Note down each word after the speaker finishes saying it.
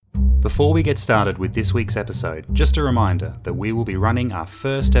Before we get started with this week's episode, just a reminder that we will be running our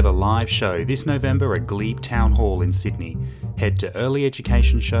first ever live show this November at Glebe Town Hall in Sydney. Head to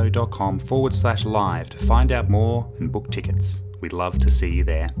earlyeducationshow.com/live to find out more and book tickets. We'd love to see you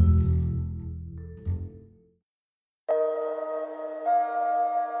there.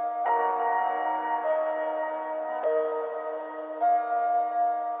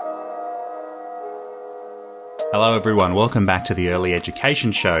 Hello everyone, welcome back to the Early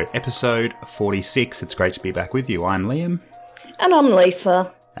Education Show, episode 46. It's great to be back with you. I'm Liam. And I'm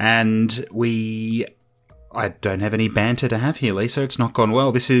Lisa. And I don't have any banter to have here, Lisa. It's not gone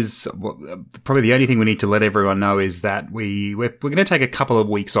well. This is probably the only thing we need to let everyone know is that we're going to take a couple of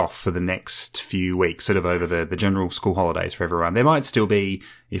weeks off for the next few weeks, sort of over the general school holidays for everyone. There might still be,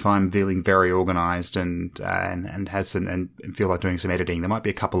 if I'm feeling very organised and feel like doing some editing, there might be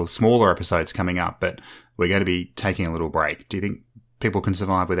a couple of smaller episodes coming up, but we're going to be taking a little break. Do you think people can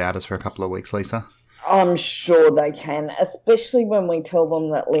survive without us for a couple of weeks, Lisa? I'm sure they can, especially when we tell them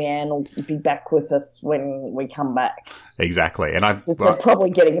that Leanne will be back with us when we come back. Exactly. And they're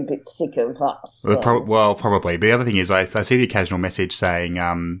probably getting a bit sick of us. So. Well, probably. But the other thing is I see the occasional message saying,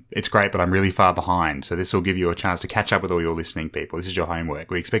 it's great, but I'm really far behind. So this will give you a chance to catch up with all your listening people. This is your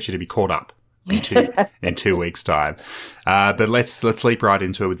homework. We expect you to be caught up in 2 weeks' time. But let's leap right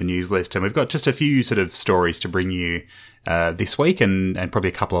into it with the news list. And we've got just a few sort of stories to bring you this week and probably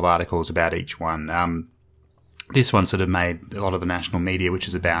a couple of articles about each one. This one sort of made a lot of the national media, which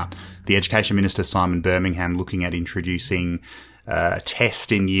is about the Education Minister, Simon Birmingham, looking at introducing a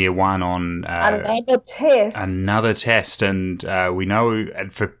test in year one on... Another test. And we know,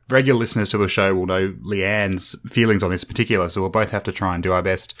 and for regular listeners to the show, we'll know Leanne's feelings on this particular, so we'll both have to try and do our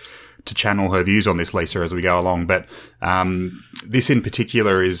best to channel her views on this, Lisa, as we go along. But this in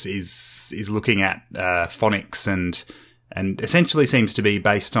particular is looking at phonics and essentially seems to be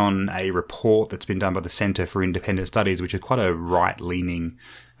based on a report that's been done by the Centre for Independent Studies, which is quite a right-leaning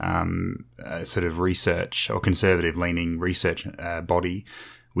sort of research or conservative-leaning research body,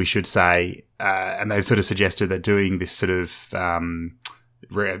 we should say. And they've sort of suggested that doing this sort of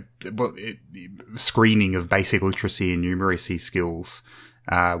screening of basic literacy and numeracy skills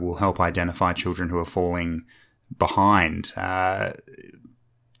will help identify children who are falling behind.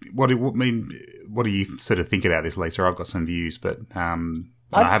 What do you sort of think about this, Lisa? I've got some views, but I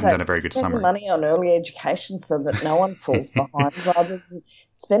haven't done a very good summary. Spend money on early education so that no one falls behind, rather than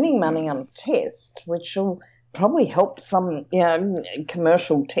spending money on a test, which will probably help some,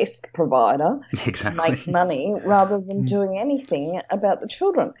 commercial test provider to make money rather than doing anything about the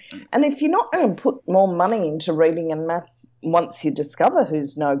children. And if you're not going to put more money into reading and maths once you discover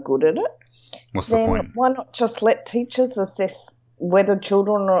who's no good at it, then why not just let teachers assess whether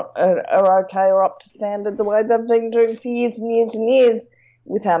children are okay or up to standard the way they've been doing for years and years and years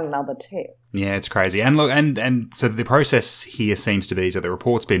without another test. Yeah, it's crazy. And look, and so the process here seems to be, so the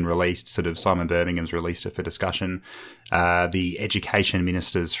report's been released, sort of Simon Birmingham's released it for discussion. The education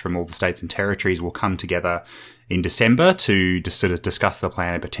ministers from all the states and territories will come together in December to just sort of discuss the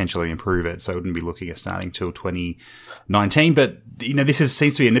plan and potentially improve it. So it wouldn't be looking at starting till 2019. But, this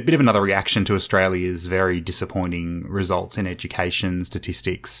seems to be a bit of another reaction to Australia's very disappointing results in education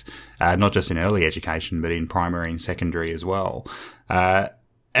statistics, not just in early education, but in primary and secondary as well. And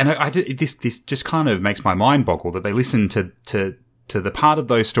this just kind of makes my mind boggle that they listen to the part of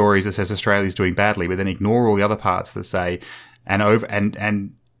those stories that says Australia's doing badly, but then ignore all the other parts that say, and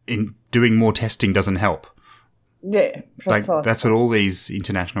in doing more testing doesn't help. Yeah, precisely. Like, that's what all these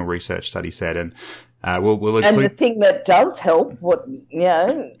international research studies said, and we'll and the thing that does help, what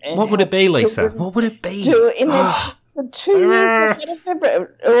would it be, Lisa? What would it be? For 2 years ahead of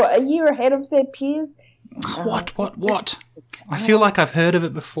or a year ahead of their peers. What? I feel like I've heard of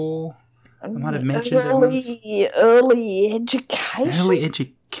it before. I might have mentioned it. Early education. Early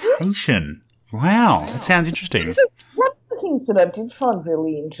education. Wow, that sounds interesting. One of the things that I did find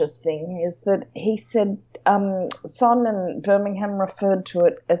really interesting is that he said Simon Birmingham referred to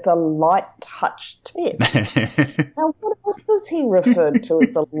it as a light touch test. Now, what else does he refer to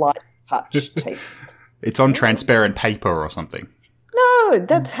as a light touch test? It's on transparent paper or something. No,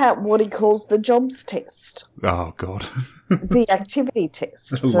 that's what he calls the jobs test. Oh, God. The activity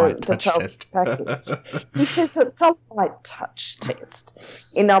test. The light touch test. Package. He says it's a light touch test.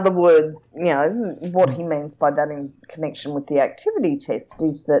 In other words, what he means by that in connection with the activity test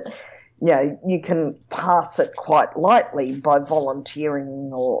is that, you can pass it quite lightly by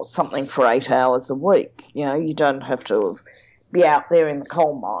volunteering or something for 8 hours a week. You don't have to be out there in the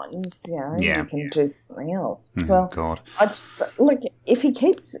coal mines, you can do something else. So God. I just, look, if he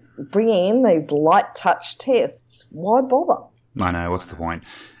keeps bringing in these light touch tests, why bother? I know, what's the point?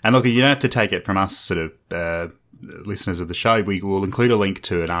 And look, you don't have to take it from us sort of listeners of the show. We will include a link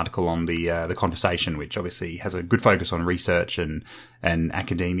to an article on the Conversation, which obviously has a good focus on research and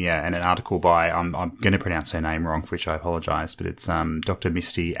academia, and an article by, I'm going to pronounce her name wrong, for which I apologise, but it's Dr.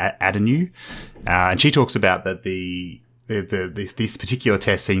 Misty Adenu. And she talks about that this particular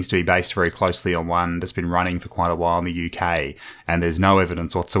test seems to be based very closely on one that's been running for quite a while in the UK, and there's no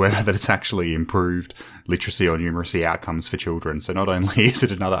evidence whatsoever that it's actually improved literacy or numeracy outcomes for children. So not only is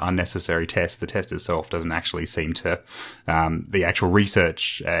it another unnecessary test, the test itself doesn't actually seem to, the actual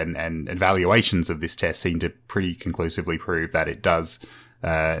research and evaluations of this test seem to pretty conclusively prove that it does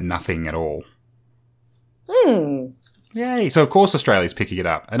nothing at all. Yay. So of course Australia's picking it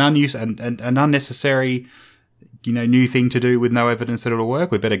up. An unnecessary, new thing to do with no evidence that it'll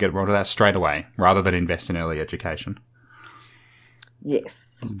work. We better get onto that straight away rather than invest in early education.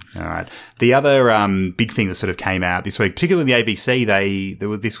 Yes. All right. The other big thing that sort of came out this week, particularly in the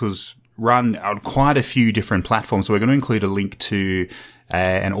ABC, this was run on quite a few different platforms. So we're going to include a link to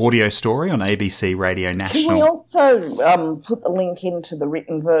an audio story on ABC Radio National. Can we also put the link into the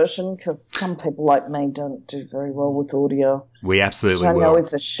written version? Because some people like me don't do very well with audio. We absolutely will. Which I know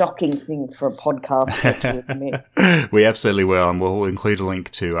is a shocking thing for a podcaster to admit. We absolutely will, and we'll include a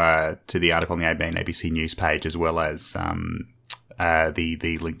link to the article on the ABC News page, as well as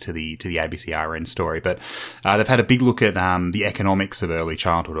the link to the ABC RN story. But they've had a big look at the economics of early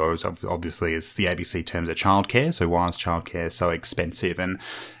childhood, or obviously as the ABC terms it, childcare. So why is childcare so expensive? And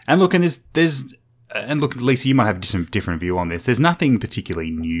look, and look, Lisa, you might have a different view on this. There's nothing particularly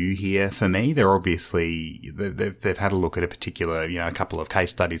new here for me. They're obviously they've had a look at a particular, a couple of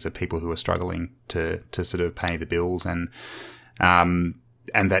case studies of people who are struggling to sort of pay the bills, and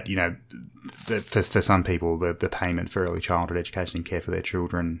that, for some people, the payment for early childhood education and care for their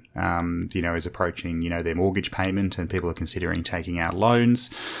children, is approaching, their mortgage payment, and people are considering taking out loans.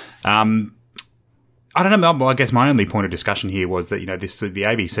 I don't know. I guess my only point of discussion here was that, the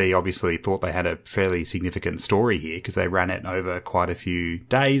ABC obviously thought they had a fairly significant story here because they ran it over quite a few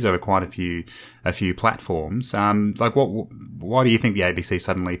days, over quite a few platforms. Why do you think the ABC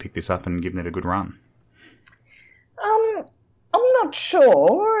suddenly picked this up and given it a good run? I'm not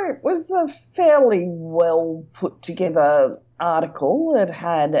sure. It was a fairly well put together article. It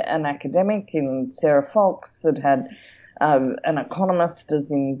had an academic in Sarah Fox. It had an economist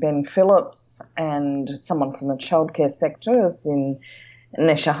as in Ben Phillips, and someone from the childcare sector as in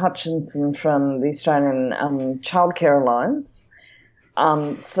Nesha Hutchinson from the Australian Childcare Alliance.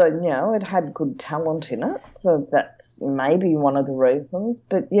 So, it had good talent in it. So that's maybe one of the reasons.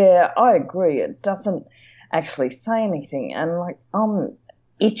 But, yeah, I agree. It doesn't actually say anything. And, I'm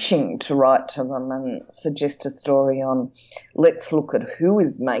itching to write to them and suggest a story on, let's look at who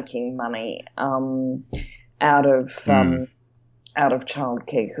is making money out of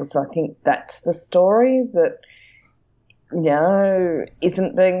childcare, because I think that's the story that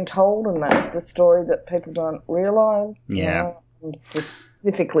isn't being told, and that's the story that people don't realise. Yeah, I'm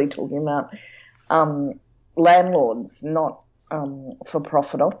specifically talking about landlords, not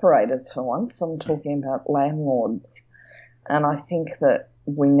for-profit operators. For once, I'm talking about landlords, and I think that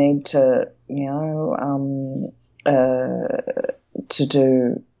we need to,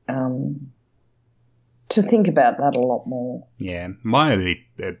 to think about that a lot more. Yeah. My only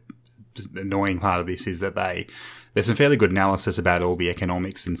annoying part of this is that there's some fairly good analysis about all the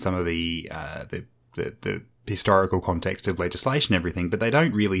economics and some of the historical context of legislation and everything, but they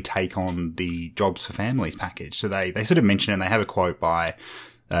don't really take on the Jobs for Families package. So they sort of mention, and they have a quote by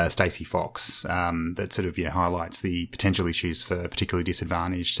Stacey Fox that sort of highlights the potential issues for particularly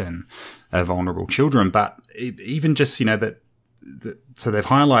disadvantaged and vulnerable children. But even just, so they've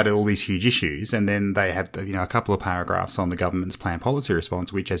highlighted all these huge issues, and then they have, a couple of paragraphs on the government's planned policy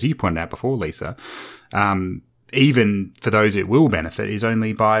response, which, as you pointed out before, Lisa, even for those it will benefit, is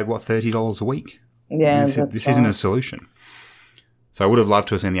only by, $30 a week? Yeah, this isn't a solution. So I would have loved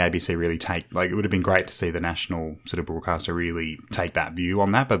to have seen the ABC really take, it would have been great to see the national sort of broadcaster really take that view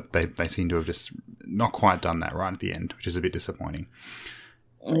on that, but they seem to have just not quite done that right at the end, which is a bit disappointing.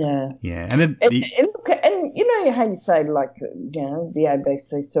 Yeah. Yeah. And then and how you say, the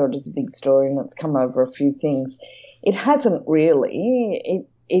ABC saw it as a big story and it's come over a few things. It hasn't really.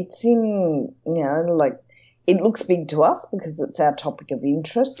 It's in, it looks big to us because it's our topic of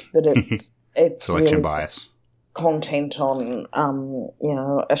interest, but it's selection really bias. Content on,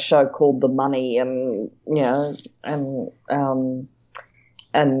 a show called The Money, and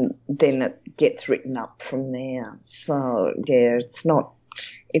then it gets written up from there. So yeah,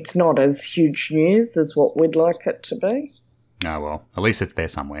 it's not as huge news as what we'd like it to be. Oh well, at least it's there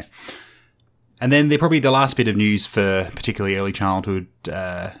somewhere. And then probably the last bit of news for particularly early childhood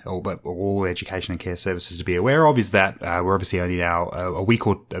or all education and care services to be aware of is that we're obviously only now a week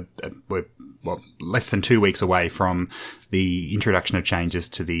or we're less than 2 weeks away from the introduction of changes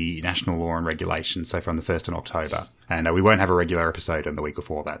to the national law and regulations, so from the 1st of October. And we won't have a regular episode on the week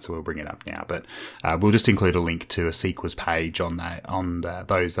before that, so we'll bring it up now. But we'll just include a link to a Sequas page on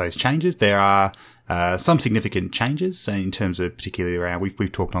those changes. There are some significant changes in terms of particularly around,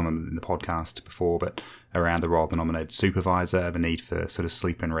 we've talked on them in the podcast before, but around the role of the nominated supervisor, the need for sort of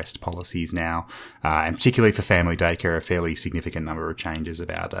sleep and rest policies now, and particularly for family daycare, a fairly significant number of changes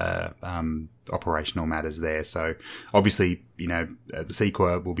about operational matters there. So obviously,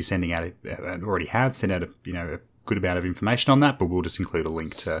 CEQA will be sending out, already have sent out a good amount of information on that, but we'll just include a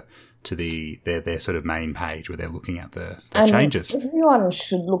link to their sort of main page where they're looking at the changes. Everyone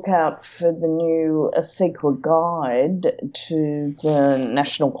should look out for the new CEQA guide to the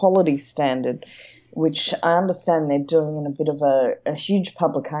National Quality Standard, which I understand they're doing in a bit of a huge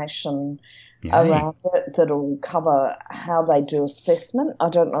publication around it that'll cover how they do assessment. I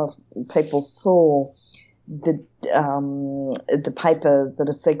don't know if people saw the paper that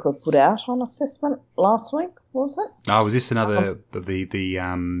a CEQA put out on assessment last week, was it? Oh, was this another of the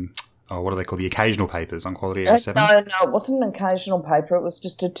what are they called? The occasional papers on quality area 7? No, it wasn't an occasional paper. It was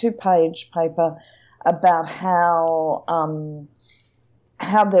just a 2-page paper about how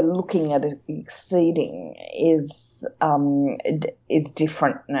they're looking at get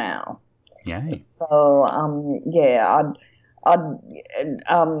different now. Yeah. So I'd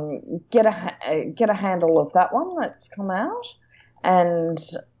get a handle of that one that's come out, and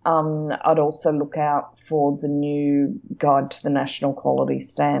I'd also look out for the new guide to the National Quality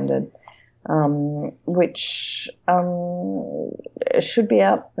Standard, which should be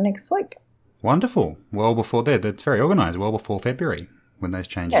out next week. Wonderful. Well before that, that's very organised. Well before February, when those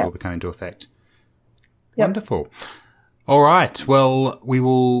changes will be coming into effect. Yep. Wonderful. All right. Well, we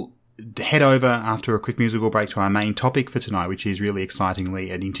will head over after a quick musical break to our main topic for tonight, which is really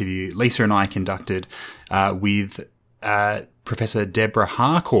excitingly an interview Lisa and I conducted with Professor Deborah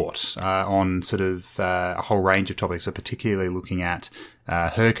Harcourt on sort of a whole range of topics, but particularly looking at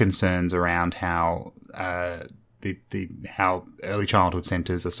her concerns around how how early childhood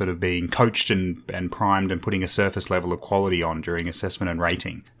centres are sort of being coached and primed and putting a surface level of quality on during assessment and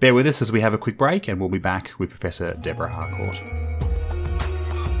rating. Bear with us as we have a quick break, and we'll be back with Professor Deborah Harcourt.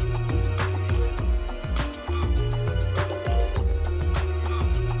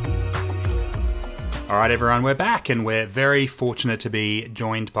 All right, everyone, we're back, and we're very fortunate to be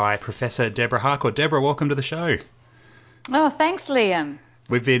joined by Professor Deborah Harcourt. Deborah, welcome to the show. Oh, thanks, Liam.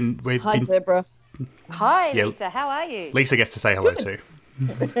 Hi, Deborah. Hi, Lisa. How are you? Lisa gets to say hello too.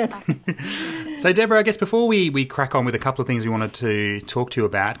 So, Deborah, I guess before we crack on with a couple of things we wanted to talk to you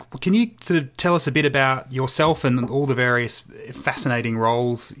about, can you sort of tell us a bit about yourself and all the various fascinating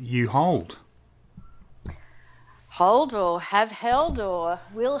roles you hold? Hold or have held or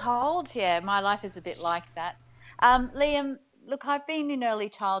will hold? Yeah, my life is a bit like that. Liam, look, I've been in early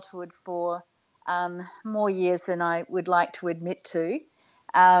childhood for more years than I would like to admit to.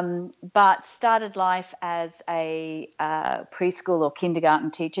 But started life as a preschool or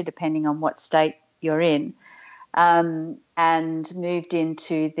kindergarten teacher, depending on what state you're in, and moved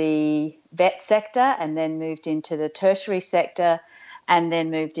into the vet sector, and then moved into the tertiary sector, and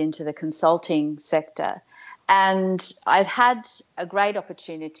then moved into the consulting sector. And I've had a great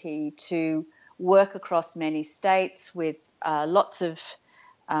opportunity to work across many states with lots of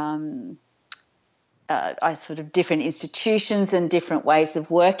different institutions and different ways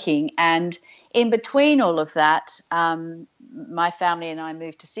of working. And in between all of that, my family and I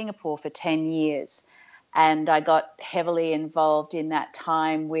moved to Singapore for 10 years. And I got heavily involved in that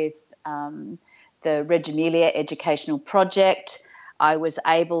time with the Reg Amelia Educational Project. I was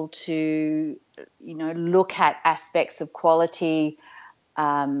able to, look at aspects of quality.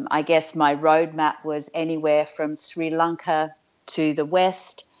 I guess my roadmap was anywhere from Sri Lanka to the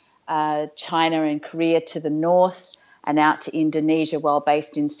west, China and Korea to the north, and out to Indonesia while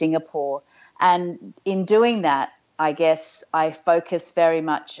based in Singapore. And in doing that, I guess I focus very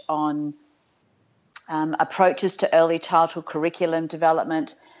much on approaches to early childhood curriculum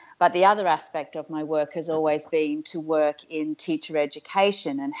development. But the other aspect of my work has always been to work in teacher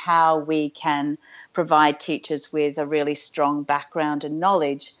education and how we can provide teachers with a really strong background and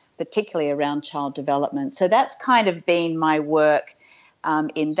knowledge, particularly around child development. So that's kind of been my work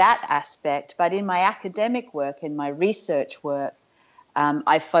in that aspect. But in my academic work, in my research work,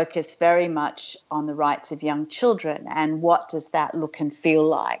 I focus very much on the rights of young children and what does that look and feel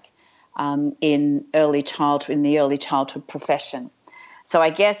like in the early childhood profession. So I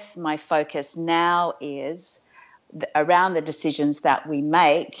guess my focus now is around the decisions that we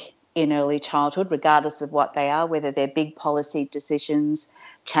make in early childhood, regardless of what they are, whether they're big policy decisions,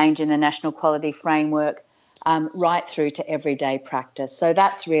 change in the National Quality Framework, right through to everyday practice. So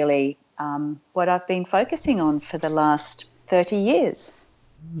that's really what I've been focusing on for the last 30 years.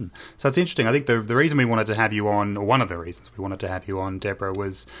 So it's interesting. I think the reason we wanted to have you on, or one of the reasons we wanted to have you on, Deborah,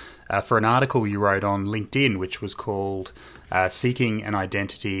 was for an article you wrote on LinkedIn, which was called Seeking an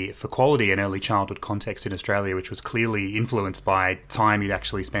Identity for Quality in Early Childhood Context in Australia, which was clearly influenced by time you'd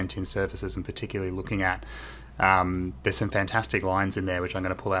actually spent in services and particularly looking at, there's some fantastic lines in there, which I'm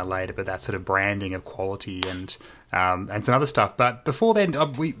going to pull out later, but that sort of branding of quality and some other stuff. But before then,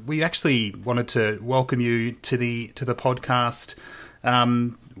 we actually wanted to welcome you to the podcast.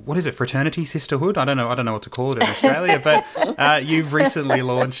 What is it? Fraternity, sisterhood? I don't know what to call it in Australia, but you've recently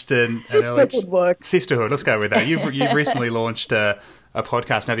launched sisterhood. Let's go with that. You've recently launched a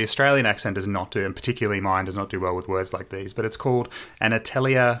podcast. Now, the Australian accent does not do, and particularly mine does not do well with words like these, but it's called An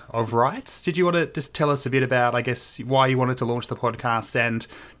Atelier of Rights. Did you want to just tell us a bit about, I guess, why you wanted to launch the podcast and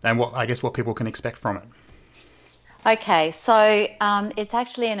what people can expect from it? Okay, so it's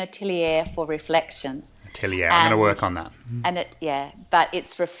actually an atelier for reflection. Atelier. I'm going to work on that. But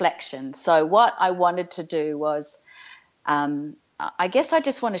it's reflection. So what I wanted to do was, I guess I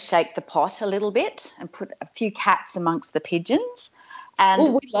just want to shake the pot a little bit and put a few cats amongst the pigeons.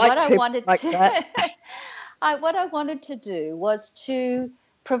 And what I wanted to do was to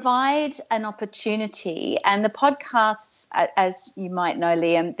provide an opportunity, and the podcasts, as you might know,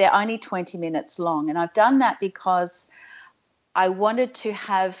 Liam, they're only 20 minutes long, and I've done that because I wanted to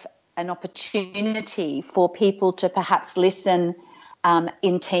have an opportunity for people to perhaps listen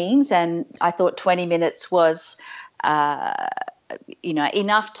in teams, and I thought 20 minutes was enough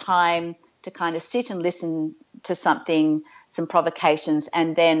time to kind of sit and listen to something, some provocations,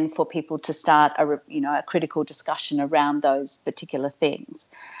 and then for people to start a critical discussion around those particular things.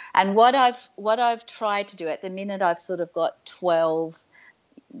 And what I've tried to do at the minute, I've sort of got 12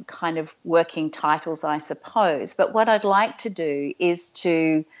 kind of working titles, I suppose. But what I'd like to do is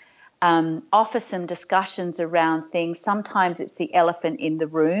to offer some discussions around things. Sometimes it's the elephant in the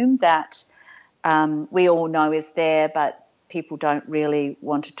room that we all know is there, but people don't really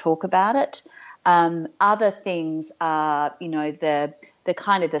want to talk about it. Other things are, the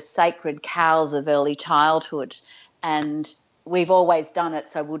kind of the sacred cows of early childhood, and we've always done it,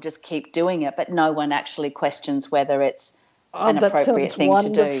 so we'll just keep doing it, but no one actually questions whether it's an appropriate thing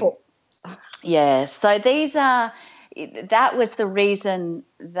wonderful. To do. Yeah, so that was the reason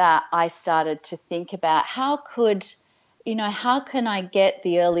that I started to think about how can I get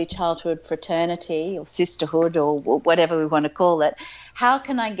the early childhood fraternity or sisterhood or whatever we want to call it, how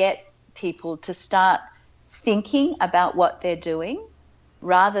can I get people to start thinking about what they're doing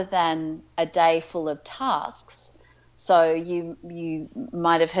rather than a day full of tasks. So you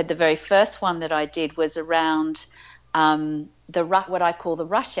might have heard the very first one that I did was around what I call the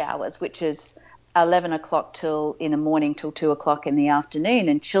rush hours, which is 11 o'clock till in the morning till 2 o'clock in the afternoon,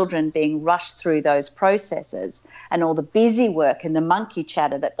 and children being rushed through those processes and all the busy work and the monkey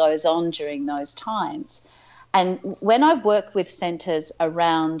chatter that goes on during those times. And when I work with centres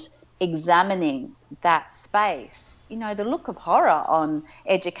around examining that space, the look of horror on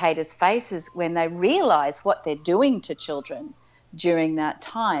educators' faces when they realise what they're doing to children during that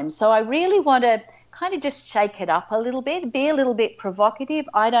time. So I really want to kind of just shake it up a little bit, be a little bit provocative.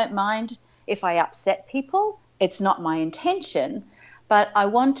 I don't mind if I upset people. It's not my intention, but I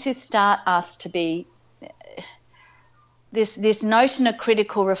want to start us to be this notion of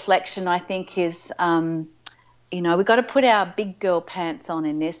critical reflection. I think is we've got to put our big girl pants on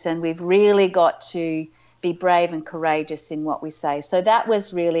in this, and we've really got to be brave and courageous in what we say. So that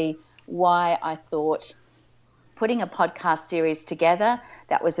was really why I thought putting a podcast series together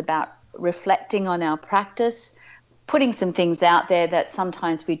that was about reflecting on our practice, putting some things out there that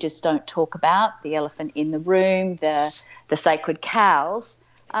sometimes we just don't talk about, the elephant in the room, the sacred cows,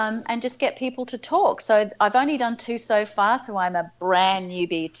 and just get people to talk. So I've only done 2 so far, so I'm a brand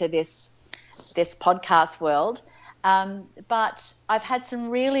newbie to this podcast world. But I've had some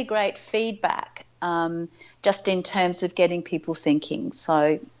really great feedback just in terms of getting people thinking.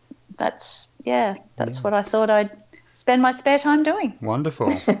 So that's what I thought I'd spend my spare time doing. Wonderful.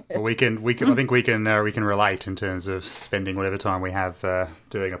 Well, I think we can relate in terms of spending whatever time we have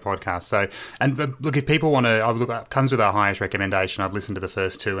doing a podcast. So, but look, if people want to, it comes with our highest recommendation. I've listened to the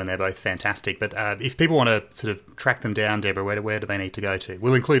first 2 and they're both fantastic. But if people want to sort of track them down, Deborah, where do they need to go to?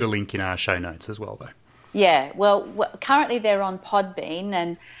 We'll include a link in our show notes as well, though. Yeah, well, currently they're on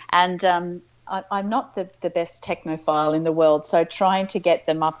Podbean, and I'm not the best technophile in the world, so trying to get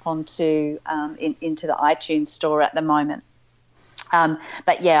them up onto into the iTunes store at the moment.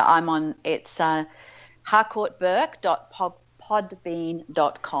 But yeah, I'm on. It's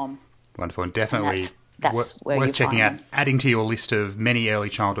harcourtburke.podbean.com. Wonderful, and definitely that's worth checking out, adding to your list of many early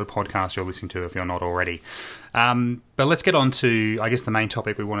childhood podcasts you're listening to if you're not already. But let's get on to, I guess, the main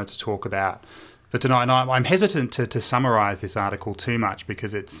topic we wanted to talk about for tonight. And I'm hesitant to summarise this article too much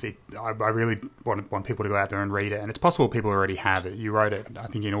because I really want people to go out there and read it. And it's possible people already have it. You wrote it, I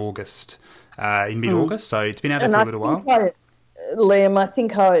think, in August, in mid-August, so it's been out there for a little while. Liam, I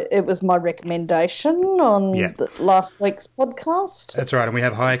think it was my recommendation on last week's podcast. That's right, and we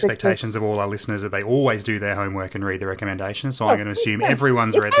have high expectations of all our listeners that they always do their homework and read the recommendations, so I'm going to assume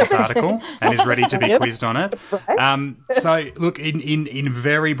everyone's read this article and is ready to be quizzed on it. So, look, in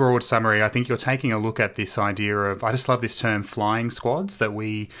very broad summary, I think you're taking a look at this idea of, I just love this term, flying squads, that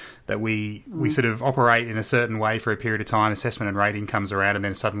we sort of operate in a certain way for a period of time, assessment and rating comes around, and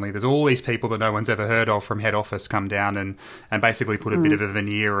then suddenly there's all these people that no one's ever heard of from head office come down and basically put a bit of a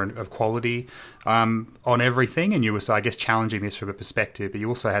veneer of quality on everything. And you were, I guess, challenging this from a perspective, but you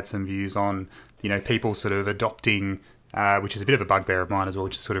also had some views on, people sort of adopting, which is a bit of a bugbear of mine as well,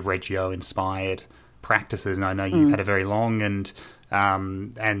 which is sort of Reggio-inspired practices. And I know you've had a very long and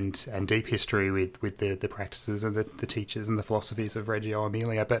deep history with the practices and the teachers and the philosophies of Reggio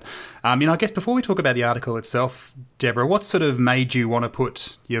Emilia. But, I guess before we talk about the article itself, Deborah, what sort of made you want to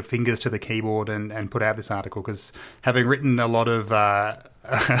put your fingers to the keyboard and put out this article? Because having written a lot of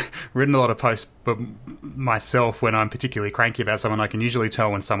posts, but myself, when I'm particularly cranky about someone, I can usually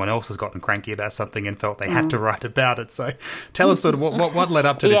tell when someone else has gotten cranky about something and felt they had to write about it. So tell us sort of what led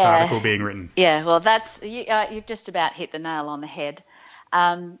up to this article being written. Yeah, well, you've just about hit the nail on the head.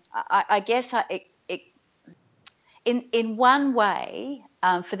 I guess in one way,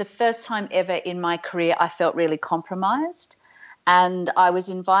 for the first time ever in my career, I felt really compromised. And I was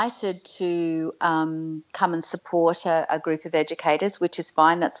invited to come and support a group of educators, which is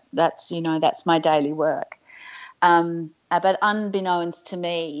fine. That's my daily work. But unbeknownst to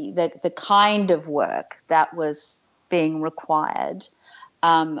me, the kind of work that was being required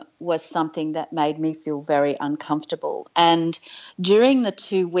was something that made me feel very uncomfortable. And during the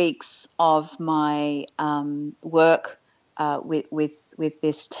 2 weeks of my work with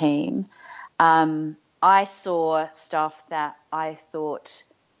this team, I saw stuff that I thought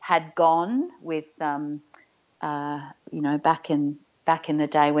had gone with, back in the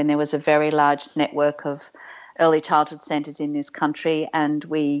day when there was a very large network of early childhood centres in this country, and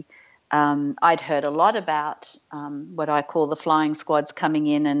I'd heard a lot about what I call the flying squads coming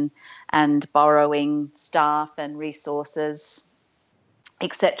in and borrowing staff and resources,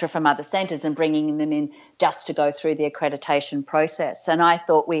 etc., from other centres and bringing them in just to go through the accreditation process. And I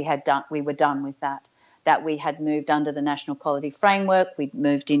thought we were done with that we had moved under the National Quality Framework, we'd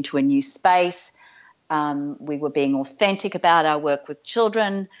moved into a new space, we were being authentic about our work with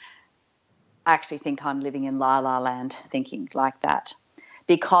children. I actually think I'm living in La La Land thinking like that,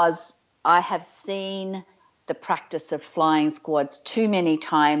 because I have seen the practice of flying squads too many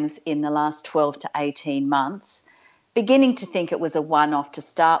times in the last 12 to 18 months, beginning to think it was a one-off to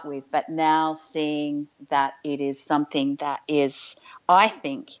start with, but now seeing that it is something that is, I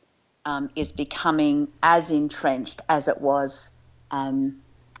think, is becoming as entrenched as it was, some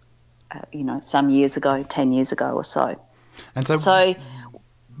years ago, 10 years ago or so. And so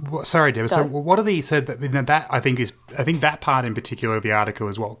sorry, Deborah. So what are these? So that I think that part in particular of the article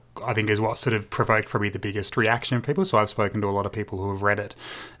is what sort of provoked probably the biggest reaction of people. So I've spoken to a lot of people who have read it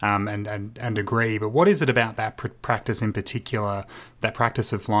and agree. But what is it about that practice in particular, that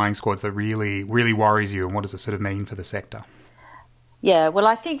practice of flying squads, that really really worries you, and what does it sort of mean for the sector? Yeah, well,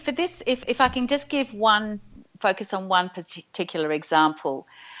 I think for this, if I can just focus on one particular example,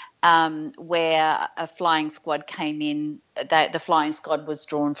 where a flying squad came in, the flying squad was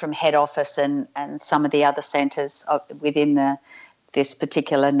drawn from head office and some of the other centres within this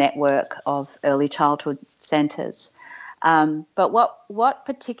particular network of early childhood centres. But what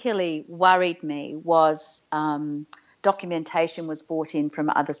particularly worried me was documentation was brought in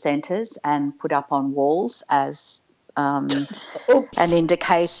from other centres and put up on walls as an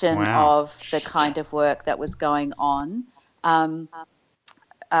indication of the kind of work that was going on.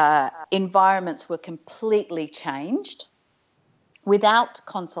 Environments were completely changed without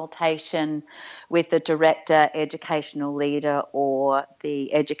consultation with the director, educational leader, or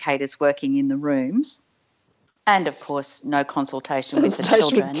the educators working in the rooms. And, of course, no consultation with the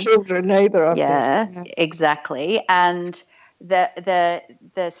children. With children either. Yeah, exactly. And the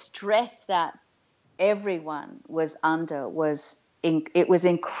stress that everyone was under was it was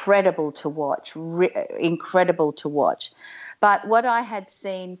incredible to watch, incredible to watch. But what I had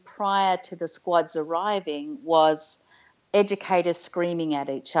seen prior to the squads arriving was educators screaming at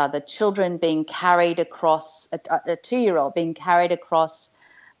each other, children being carried across, a 2-year-old being carried across,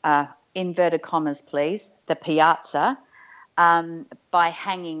 inverted commas please, the piazza by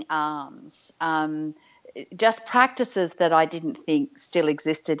hanging arms. Just practices that I didn't think still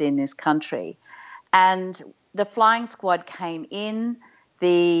existed in this country. And the flying squad came in,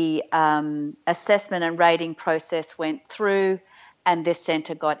 the assessment and rating process went through, and this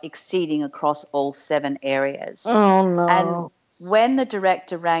centre got exceeding across all 7 areas. Oh, no. And when the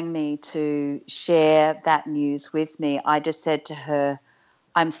director rang me to share that news with me, I just said to her,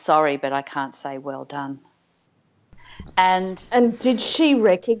 I'm sorry, but I can't say well done. And did she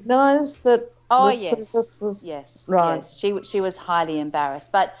recognise that? Oh, yes. Yes. Right. Yes. She was highly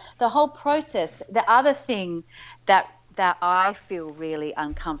embarrassed. But the whole process, the other thing that I feel really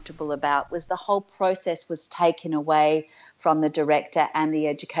uncomfortable about was the whole process was taken away from the director and the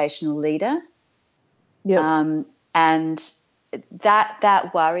educational leader. Yeah. And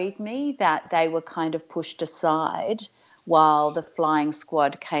that worried me, that they were kind of pushed aside while the flying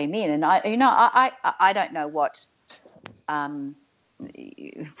squad came in. And I don't know what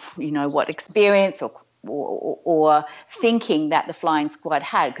what experience or thinking that the flying squad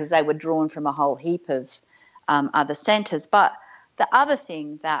had, because they were drawn from a whole heap of other centres. But the other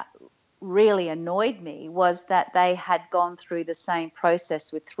thing that really annoyed me was that they had gone through the same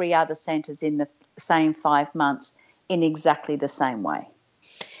process with 3 other centres in the same 5 months in exactly the same way.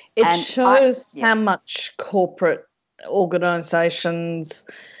 It shows how much corporate organisations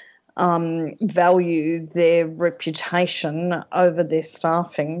value their reputation over their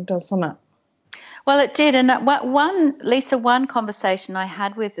staffing, doesn't it? Well, it did. And one conversation I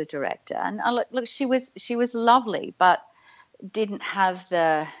had with the director, and look, she was lovely, but didn't have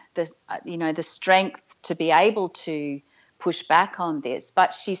the strength to be able to push back on this.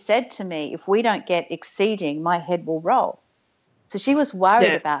 But she said to me, if we don't get exceeding, my head will roll. So she was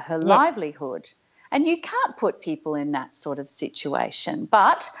worried about her livelihood. And you can't put people in that sort of situation.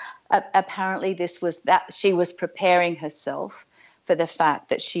 But apparently she was preparing herself for the fact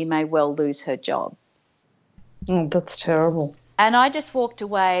that she may well lose her job. Oh, that's terrible. And I just walked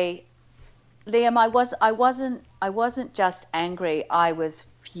away, Liam. I wasn't just angry. I was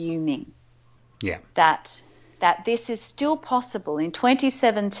fuming. Yeah. That this is still possible in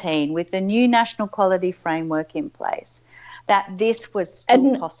 2017 with the new National Quality Framework in place. That this was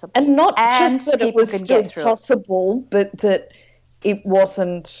still possible. And not just that it was still possible, but that it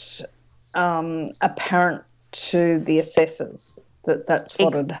wasn't apparent to the assessors that that's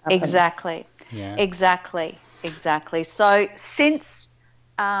what had happened. Exactly. Yeah. Exactly. So since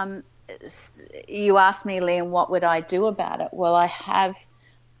you asked me, Liam, what would I do about it? Well, I have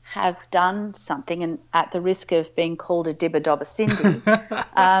done something, and at the risk of being called a dibba dobber Cindy,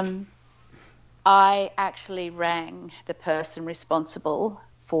 I actually rang the person responsible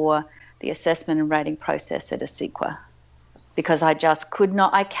for the assessment and rating process at ASIQA, because I just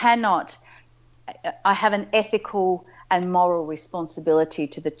I have an ethical and moral responsibility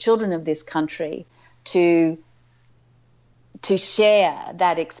to the children of this country to share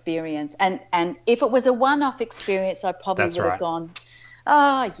that experience. And if it was a one-off experience, I probably would have gone,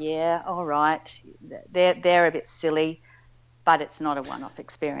 oh, yeah, all right, they're a bit silly. But it's not a one-off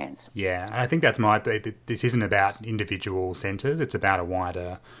experience. Yeah, and I think this isn't about individual centres. It's about a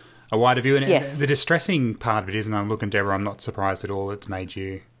wider view. And yes. The distressing part of it is, and I'm looking, Deborah, I'm not surprised at all it's made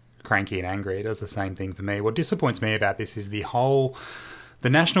you cranky and angry. It does the same thing for me. What disappoints me about this is the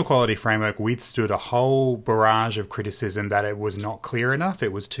National Quality Framework withstood a whole barrage of criticism that it was not clear enough,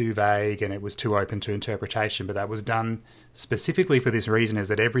 it was too vague, and it was too open to interpretation. But that was done specifically for this reason, is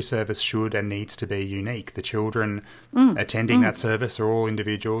that every service should and needs to be unique. The children attending that service are all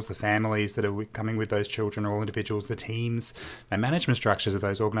individuals. The families that are coming with those children are all individuals. The teams and management structures of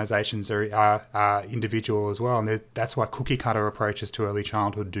those organisations are individual as well. And that's why cookie-cutter approaches to early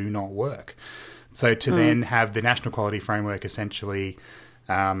childhood do not work. So to then have the National Quality Framework essentially,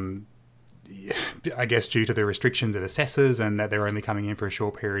 I guess due to the restrictions of assessors and that they're only coming in for a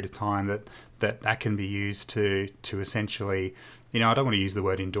short period of time, that can be used to essentially, I don't want to use the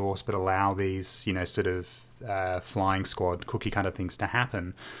word endorse, but allow these, sort of flying squad cookie cutter things to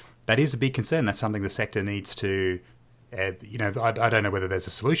happen. That is a big concern. That's something the sector needs to, I don't know whether there's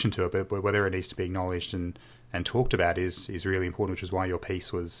a solution to it, but whether it needs to be acknowledged and talked about is really important, which is why your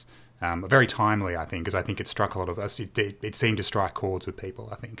piece was very timely, I think, because I think it struck a lot of us. It seemed to strike chords with people,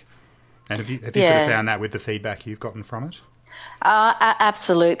 I think. And have you sort of found that with the feedback you've gotten from it?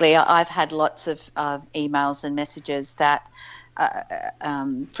 Absolutely. I've had lots of emails and messages that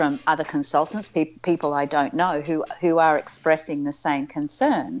from other consultants, people I don't know who are expressing the same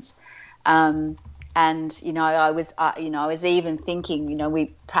concerns. And I was even thinking,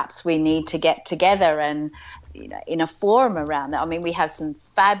 we need to get together and in a forum around that. I mean, we have some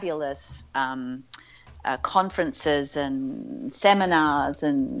fabulous conferences and seminars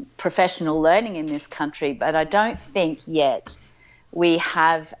and professional learning in this country, but I don't think yet we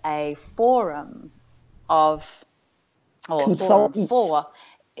have a forum of consultants. For.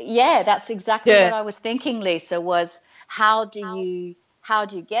 Yeah, that's exactly what I was thinking, Lisa, was how do you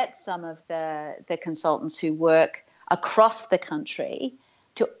get some of the consultants who work across the country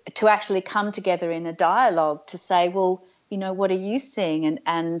to actually come together in a dialogue to say, well, what are you seeing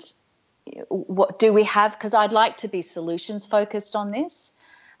and what do we have? Because I'd like to be solutions focused on this.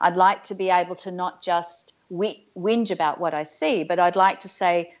 I'd like to be able to not just whinge about what I see, but I'd like to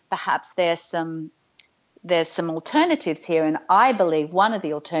say perhaps there's some alternatives here, and I believe one of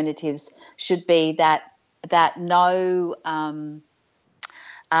the alternatives should be that no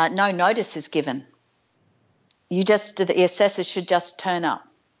notice is given. The assessors should just turn up.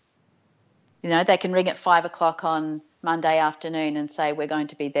 They can ring at 5:00 on Monday afternoon and say we're going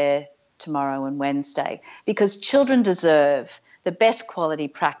to be there tomorrow and Wednesday, because children deserve the best quality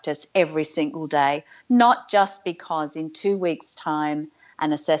practice every single day, not just because in 2 weeks' time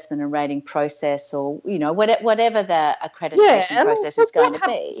an assessment and rating process or, whatever the accreditation process is going to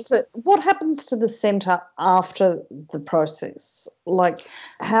be. What happens to the centre after the process? Like,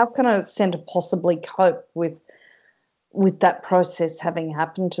 how can a centre possibly cope with that process having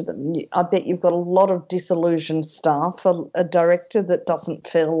happened to them? I bet you've got a lot of disillusioned staff, a director that doesn't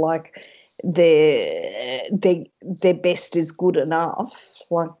feel like their best is good enough.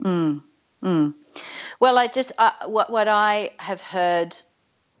 Like, Well, what I have heard,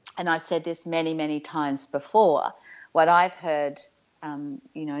 and I've said this many, many times before, what I've heard,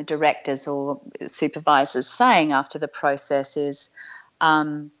 directors or supervisors saying after the process is,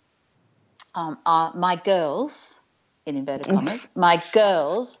 my girls, in inverted commas, my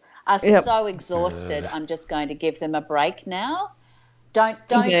girls are so exhausted, I'm just going to give them a break now. Don't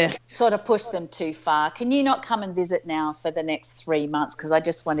sort of push them too far. Can you not come and visit now for the next 3 months, because I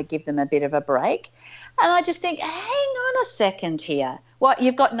just want to give them a bit of a break? And I just think, hang on a second here. What,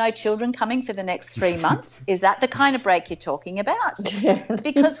 you've got no children coming for the next 3 months? Is that the kind of break you're talking about?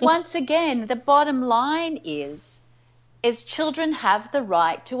 Because once again, the bottom line is children have the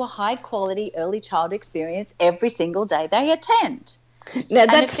right to a high quality early childhood experience every single day they attend. Now,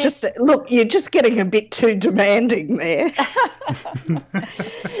 that's you're just getting a bit too demanding there. Can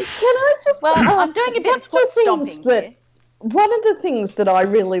I just... Well, I'm doing a bit of foot stomping here. One of the things that I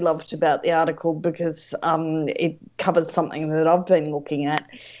really loved about the article, because it covers something that I've been looking at,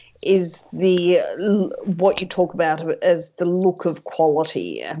 is what you talk about as the look of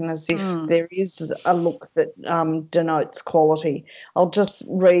quality, and as if there is a look that denotes quality. I'll just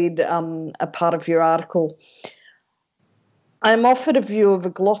read a part of your article. I am offered a view of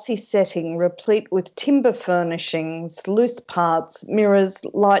a glossy setting replete with timber furnishings, loose parts, mirrors,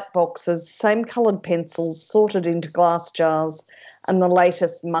 light boxes, same-coloured pencils sorted into glass jars, and the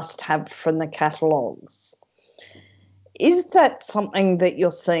latest must-have from the catalogues. Is that something that you're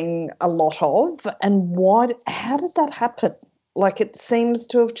seeing a lot of, and how did that happen? Like, it seems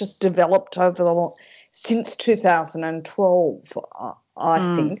to have just developed since 2012,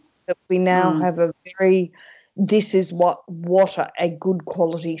 I think, that we now have a very... This is what a good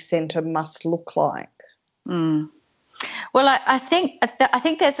quality centre must look like. Well, I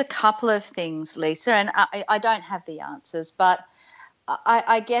think there's a couple of things, Lisa, and I don't have the answers, but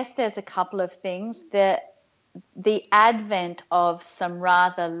I guess there's a couple of things. That the advent of some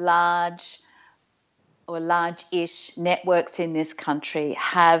rather large or large-ish networks in this country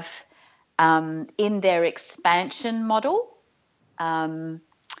have, in their expansion model,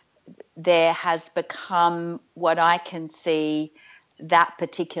 there has become what I can see that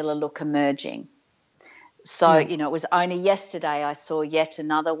particular look emerging. So, it was only yesterday I saw yet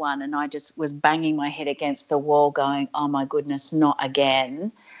another one, and I just was banging my head against the wall going, oh, my goodness, not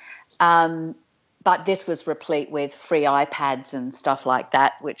again. But this was replete with free iPads and stuff like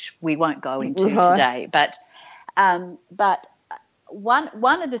that, which we won't go into today. But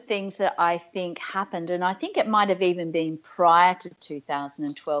one of the things that I think happened, and I think it might have even been prior to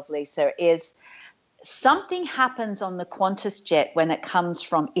 2012, Lisa, is something happens on the Qantas jet when it comes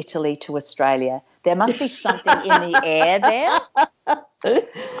from Italy to Australia. There must be something in the air there.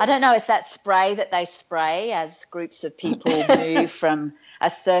 I don't know, it's that spray that they spray as groups of people move from a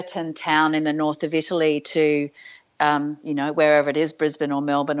certain town in the north of Italy to, wherever it is, Brisbane or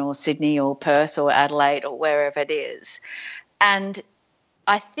Melbourne or Sydney or Perth or Adelaide or wherever it is. And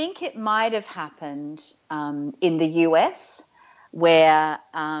I think it might have happened in the US, where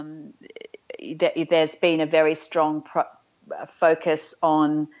there's been a very strong focus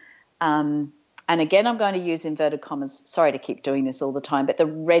on, and again, I'm going to use inverted commas, sorry to keep doing this all the time, but the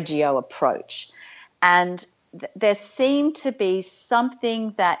Reggio approach. And there seemed to be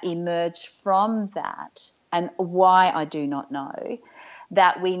something that emerged from that, and why I do not know,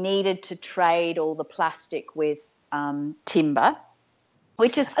 that we needed to trade all the plastic with timber,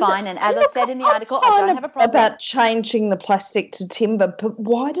 which is fine. And as I said in the article, I don't have a problem about changing the plastic to timber, but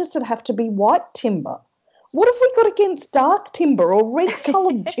why does it have to be white timber? What have we got against dark timber or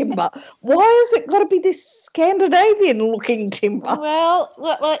red-coloured timber? Why has it got to be this Scandinavian-looking timber?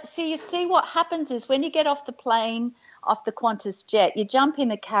 Well, you see what happens is when you get off the plane, off the Qantas jet, you jump in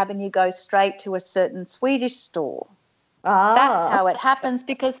the cab and you go straight to a certain Swedish store. That's how it happens,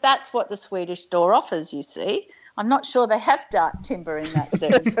 because that's what the Swedish store offers, you see. I'm not sure they have dark timber in that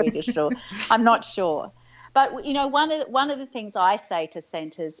certain Swedish store. I'm not sure. But, you know, one of the things I say to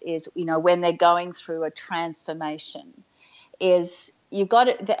centres is, you know, when they're going through a transformation is you're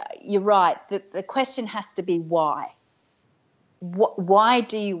right, the question has to be why. Why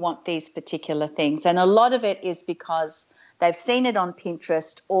do you want these particular things? And a lot of it is because they've seen it on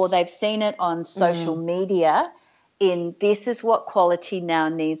Pinterest or they've seen it on social media in this is what quality now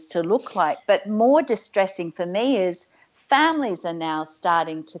needs to look like. But more distressing for me is families are now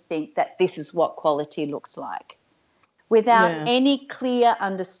starting to think that this is what quality looks like without any clear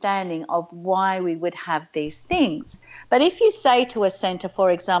understanding of why we would have these things. But if you say to a centre, for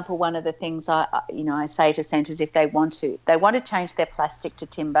example, one of the things I say to centres, if they want to change their plastic to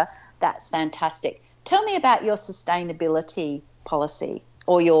timber, that's fantastic. Tell me about your sustainability policy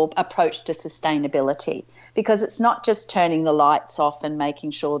or your approach to sustainability, because it's not just turning the lights off and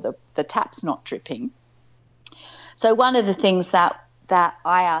making sure the tap's not dripping. So one of the things that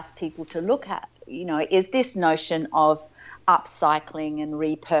I ask people to look at, you know, is this notion of upcycling and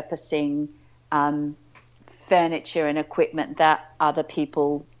repurposing furniture and equipment that other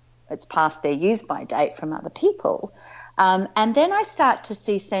people, it's past their use-by date from other people. And then I start to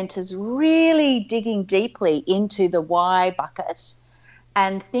see centres really digging deeply into the why bucket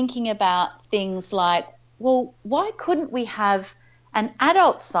and thinking about things like, well, why couldn't we have an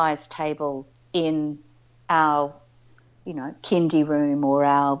adult-sized table in our, you know, kindy room or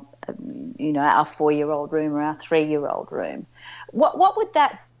our 4-year-old room or our 3-year-old room? What would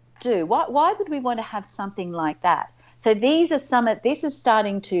that do? Why would we want to have something like that? So this is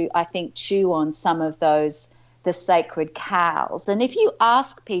starting to, I think, chew on some of those, the sacred cows. And if you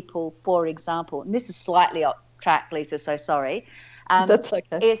ask people, for example, and this is slightly off track, Lisa, so sorry. That's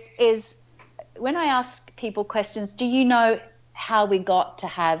okay. Is when I ask people questions, do you know how we got to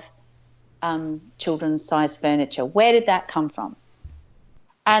have children's size furniture? Where did that come from?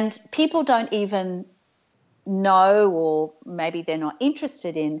 And people don't even know, or maybe they're not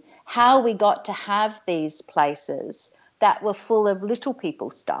interested in, how we got to have these places that were full of little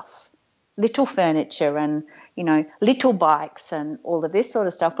people stuff, little furniture and, you know, little bikes and all of this sort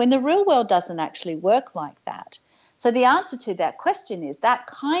of stuff, when the real world doesn't actually work like that. So the answer to that question is that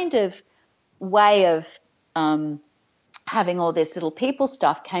kind of way of having all this little people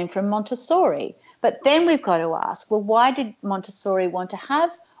stuff came from Montessori. But then we've got to ask, well, why did Montessori want to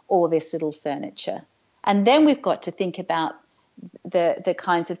have all this little furniture? And then we've got to think about the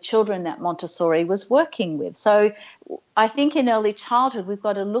kinds of children that Montessori was working with. So I think in early childhood we've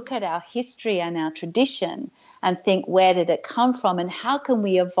got to look at our history and our tradition and think, where did it come from and how can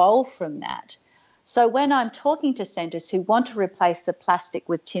we evolve from that? So when I'm talking to centres who want to replace the plastic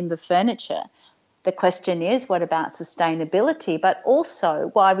with timber furniture, the question is, what about sustainability? But also,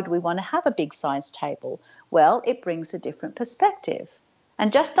 why would we want to have a big size table? Well, it brings a different perspective.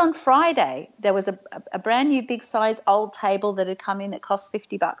 And just on Friday, there was a brand new big size old table that had come in that cost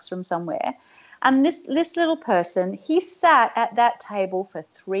 $50 from somewhere. And this little person, he sat at that table for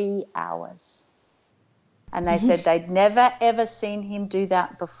 3 hours. And they said they'd never, ever seen him do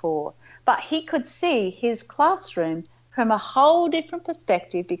that before. But he could see his classroom from a whole different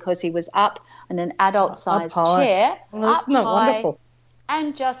perspective because he was up in an adult-sized chair, up high, wonderful,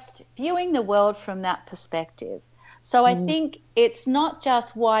 and just viewing the world from that perspective. So I think it's not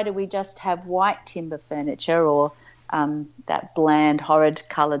just why do we just have white timber furniture or that bland, horrid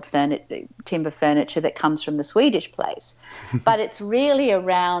coloured timber furniture that comes from the Swedish place, but it's really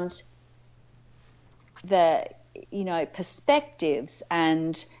around the perspectives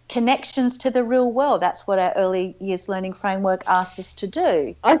and connections to the real world. That's what our early years learning framework asks us to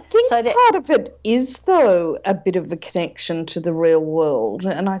do. I think part of it is, though, a bit of a connection to the real world.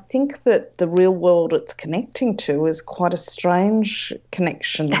 And I think that the real world it's connecting to is quite a strange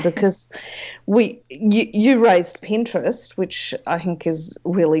connection because you raised Pinterest, which I think is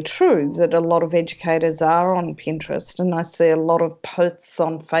really true, that a lot of educators are on Pinterest. And I see a lot of posts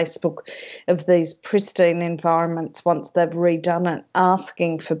on Facebook of these pristine environments once they've redone it,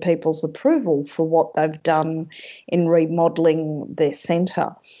 asking for people's approval for what they've done in remodelling their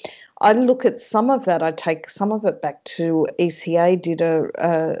centre. I look at some of that. I take some of it back to ECA did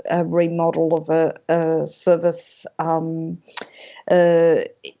a remodel of a service in the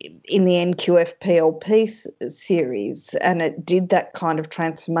NQF PLP series, and it did that kind of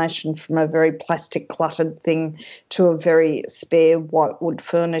transformation from a very plastic cluttered thing to a very spare whitewood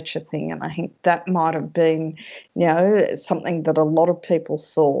furniture thing. And I think that might have been, something that a lot of people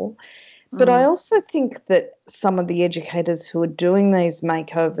saw. But I also think that some of the educators who are doing these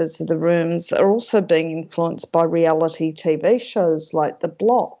makeovers of the rooms are also being influenced by reality TV shows like The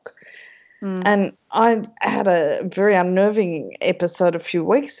Block. And I had a very unnerving episode a few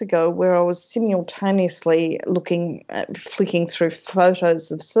weeks ago where I was simultaneously flicking through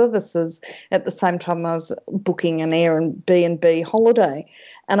photos of services at the same time I was booking an Airbnb holiday.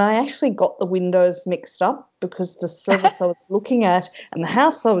 And I actually got the windows mixed up because the service I was looking at and the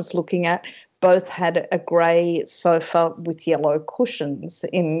house I was looking at both had a grey sofa with yellow cushions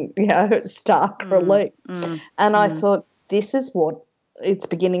in, stark relief. And I thought, this is what it's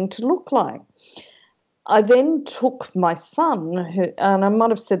beginning to look like. I then took my son, and I might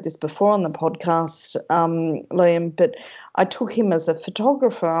have said this before on the podcast, Liam, but I took him as a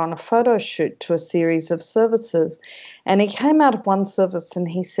photographer on a photo shoot to a series of services. And he came out of one service and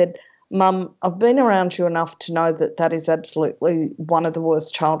he said, Mum, I've been around you enough to know that that is absolutely one of the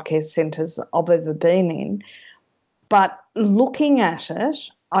worst childcare centres I've ever been in. But looking at it,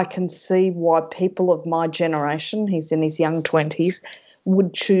 I can see why people of my generation, he's in his young 20s,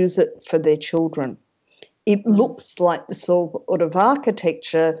 would choose it for their children. It looks like the sort of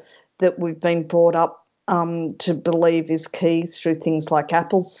architecture that we've been brought up to believe is key through things like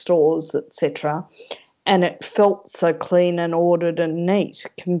Apple stores, etc. And it felt so clean and ordered and neat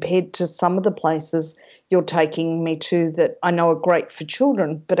compared to some of the places you're taking me to that I know are great for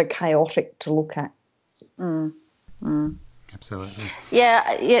children but are chaotic to look at. Absolutely.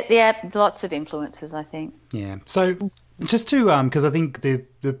 Yeah, lots of influences, I think. Yeah. So just to, because I think the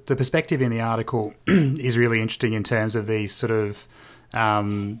perspective in the article is really interesting in terms of these sort of,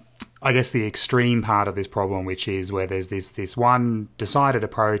 I guess the extreme part of this problem, which is where there's this one decided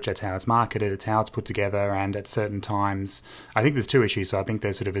approach, that's how it's marketed, it's how it's put together, and at certain times, I think there's two issues. So I think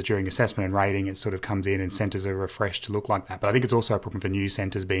there's sort of, as during assessment and rating, it sort of comes in and centres are refreshed to look like that. But I think it's also a problem for new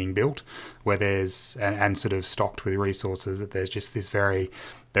centres being built where there's, and sort of stocked with resources, that there's just this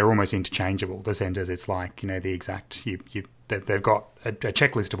they're almost interchangeable, the centres. It's like, the exact, they've got a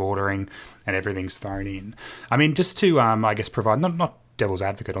checklist of ordering and everything's thrown in. I mean, just to, I guess, provide, not devil's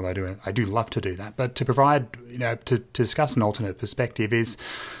advocate, although I do love to do that, but to provide, to discuss an alternate perspective is,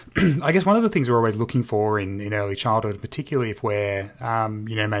 I guess one of the things we're always looking for in early childhood, particularly if we're,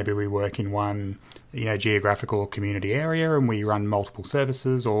 maybe we work in one, geographical or community area and we run multiple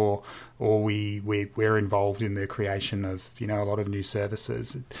services, or we're involved in the creation of, a lot of new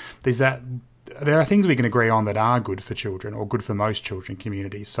services. There are things we can agree on that are good for children or good for most children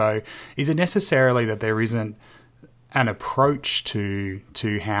communities. So is it necessarily that there isn't an approach to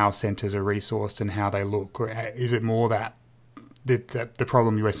how centres are resourced and how they look? Or is it more that the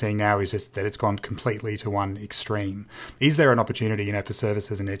problem you are seeing now is just that it's gone completely to one extreme? Is there an opportunity, for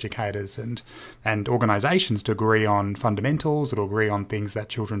services and educators and organisations to agree on fundamentals or to agree on things that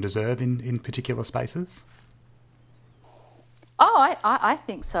children deserve in particular spaces? Oh, I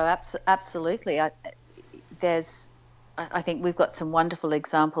think so, absolutely. I think we've got some wonderful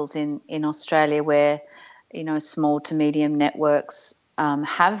examples in Australia where, small to medium networks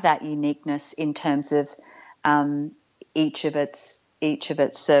have that uniqueness in terms of each of its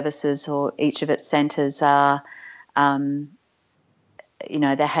services or each of its centres are, they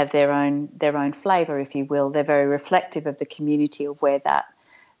have their own flavour, if you will. They're very reflective of the community of where that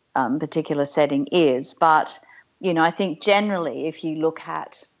particular setting is. But I think generally, if you look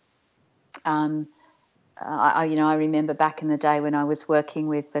at, I remember back in the day when I was working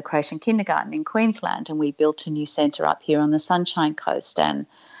with the Creation Kindergarten in Queensland, and we built a new centre up here on the Sunshine Coast, and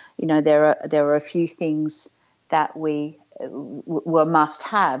there were a few things that we were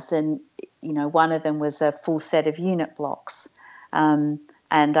must-haves, and one of them was a full set of unit blocks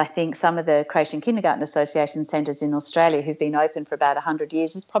And I think some of the Creche and Kindergarten Association centres in Australia who've been open for about 100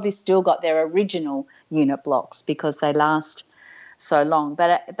 years has probably still got their original unit blocks because they last so long.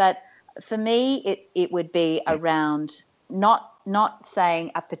 But for me, it would be around not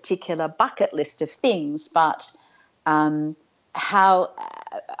saying a particular bucket list of things, but how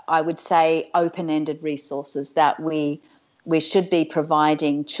I would say open-ended resources, that we should be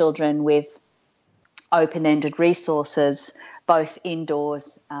providing children with open-ended resources both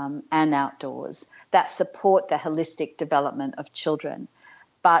indoors and outdoors that support the holistic development of children.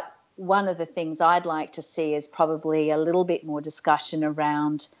 But one of the things I'd like to see is probably a little bit more discussion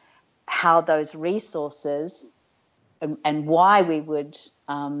around how those resources and why we would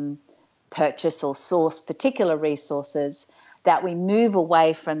purchase or source particular resources, that we move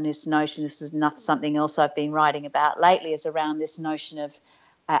away from this notion. This is not something else I've been writing about lately, is around this notion of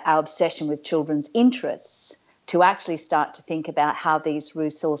our obsession with children's interests, to actually start to think about how these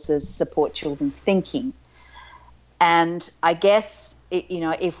resources support children's thinking. And I guess,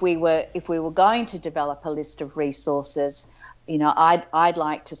 if we were going to develop a list of resources, I'd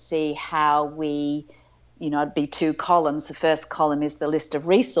like to see how we, it'd be 2 columns. The first column is the list of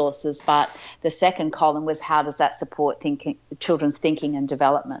resources, but the second column was how does that support children's thinking and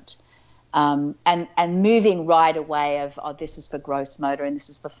development. And moving right away of, this is for gross motor and this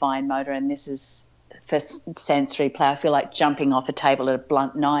is for fine motor and this is for sensory play. I feel like jumping off a table at a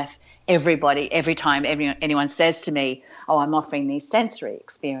blunt knife every time anyone says to me, I'm offering these sensory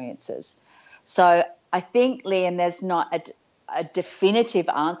experiences. So I think, Liam, there's not a definitive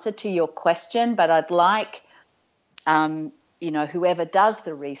answer to your question, but I'd like, whoever does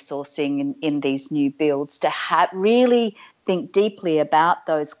the resourcing in these new builds to really think deeply about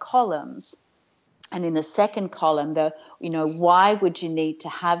those columns. And in the second column, why would you need to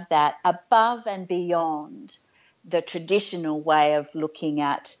have that above and beyond the traditional way of looking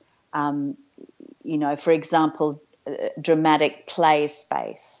at, for example, dramatic play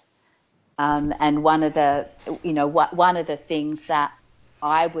space. And one of the things that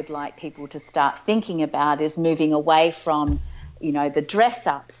I would like people to start thinking about is moving away from, the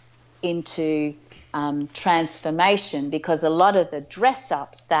dress-ups into transformation, because a lot of the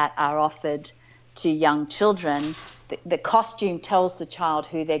dress-ups that are offered to young children, the costume tells the child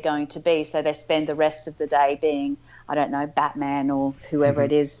who they're going to be, so they spend the rest of the day being, I don't know, Batman or whoever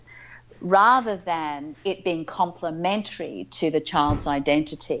it is, rather than it being complementary to the child's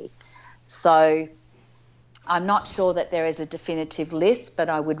identity. So I'm not sure that there is a definitive list, but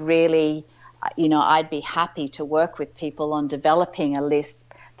I would really, I'd be happy to work with people on developing a list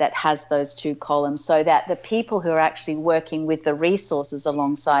that has those 2 columns, so that the people who are actually working with the resources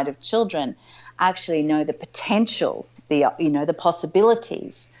alongside of children actually know the potential, the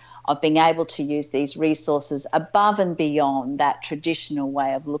possibilities of being able to use these resources above and beyond that traditional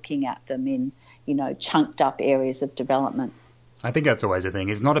way of looking at them in, chunked up areas of development. I think that's always a thing.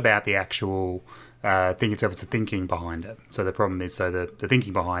 It's not about the actual thing itself, it's the thinking behind it. So the problem is, the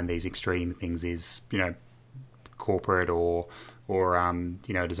thinking behind these extreme things is, corporate or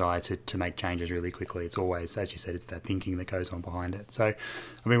desire to make changes really quickly. It's always, as you said, it's that thinking that goes on behind it. So,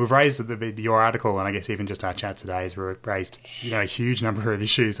 I mean, we've raised your article, and I guess even just our chat today has raised, a huge number of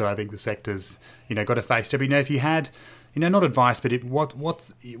issues that I think the sector's, got to face. Debbie, if you had, not advice, but what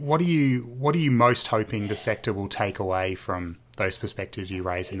are you most hoping the sector will take away from those perspectives you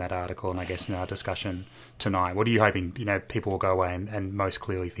raised in that article, and I guess in our discussion tonight? What are you hoping, people will go away and most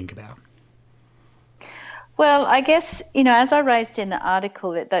clearly think about? Well, I guess, as I raised in the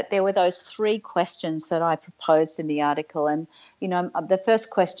article, that there were those 3 questions that I proposed in the article. And, the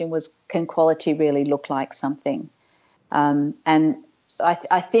first question was, can quality really look like something? And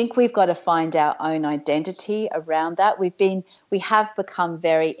I think we've got to find our own identity around that. We have become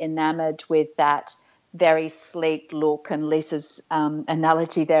very enamoured with that very sleek look, and Lisa's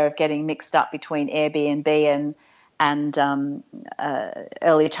analogy there of getting mixed up between Airbnb and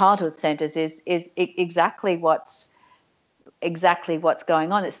early childhood centres is exactly what's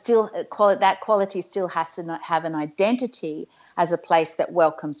going on. It's still that quality still has to have an identity as a place that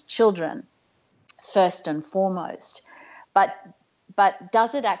welcomes children first and foremost. But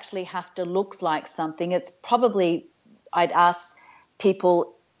does it actually have to look like something? It's probably, I'd ask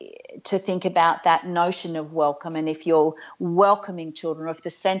people to think about that notion of welcome, and if you're welcoming children, or if the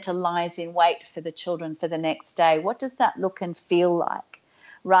centre lies in wait for the children for the next day, what does that look and feel like,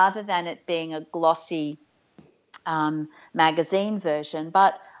 rather than it being a glossy magazine version.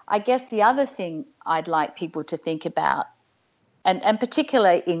 But I guess the other thing I'd like people to think about, and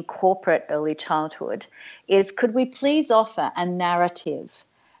particularly in corporate early childhood, is could we please offer a narrative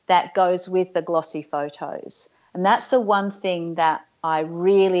that goes with the glossy photos? And that's the one thing that I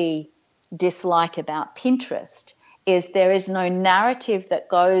really dislike about Pinterest is there is no narrative that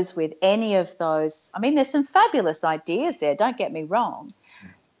goes with any of those. I mean, there's some fabulous ideas there, don't get me wrong.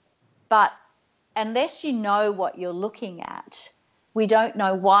 But unless you know what you're looking at, we don't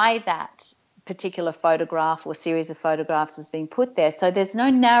know why that particular photograph or series of photographs has been put there. So there's no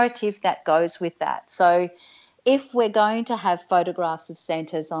narrative that goes with that. So if we're going to have photographs of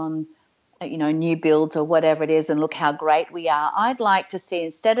centres on, new builds or whatever it is, and look how great we are, I'd like to see,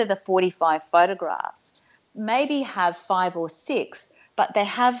 instead of the 45 photographs, maybe have 5 or 6, but they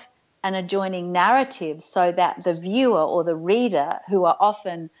have an adjoining narrative so that the viewer or the reader, who are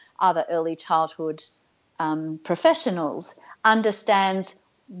often other early childhood professionals, understands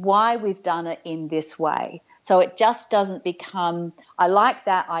why we've done it in this way. So it just doesn't become, I like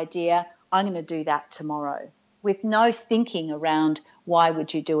that idea, I'm going to do that tomorrow, with no thinking around why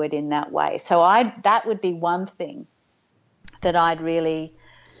would you do it in that way. So that would be one thing that I'd really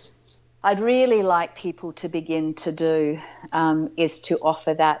like people to begin to do, is to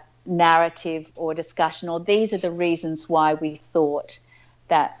offer that narrative or discussion, or these are the reasons why we thought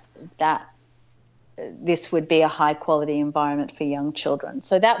that this would be a high quality environment for young children.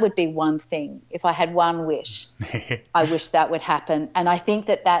 So that would be one thing. If I had one wish, I wish that would happen. And I think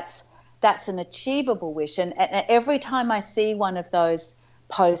that's an achievable wish. And every time I see one of those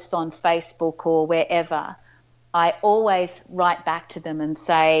posts on Facebook or wherever, I always write back to them and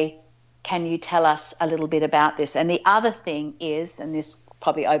say, can you tell us a little bit about this? And the other thing is, and this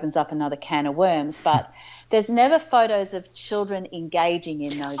probably opens up another can of worms, but there's never photos of children engaging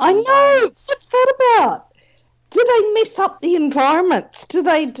in those I environments. know. What's that about? Do they mess up the environments? Do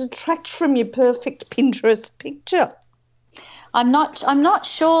they detract from your perfect Pinterest picture? I'm not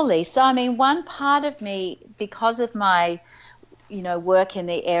sure, Lisa. I mean, one part of me, because of my, work in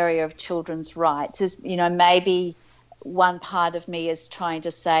the area of children's rights, is, maybe one part of me is trying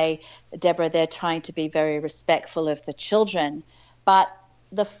to say, Deborah, they're trying to be very respectful of the children. But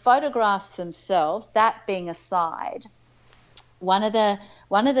the photographs themselves, that being aside, one of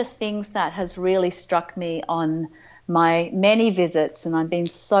the things that has really struck me on my many visits, and I've been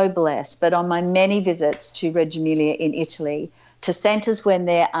so blessed, but on my many visits to Reggio Emilia in Italy, to centres when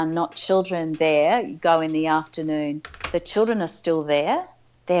there are not children there, you go in the afternoon, the children are still there.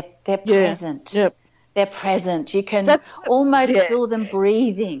 They're present. Yep. They're present. You can almost feel them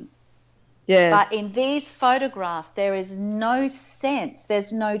breathing. Yeah. But in these photographs, there is no sense,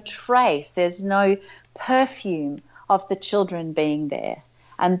 there's no trace, there's no perfume of the children being there.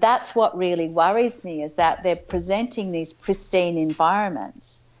 And that's what really worries me, is that they're presenting these pristine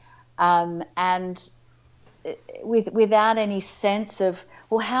environments and without any sense of,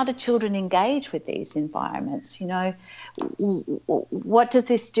 well, how do children engage with these environments? What does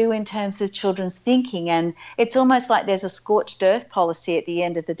this do in terms of children's thinking? And it's almost like there's a scorched earth policy at the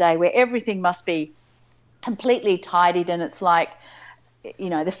end of the day where everything must be completely tidied, and it's like,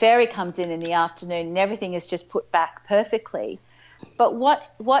 the ferry comes in the afternoon and everything is just put back perfectly. But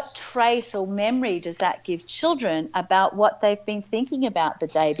what trace or memory does that give children about what they've been thinking about the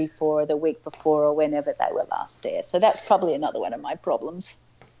day before or the week before or whenever they were last there? So that's probably another one of my problems.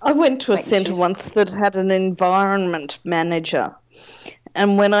 I went to a centre once that had an environment manager,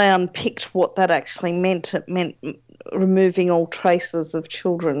 and when I unpicked what that actually meant, it meant removing all traces of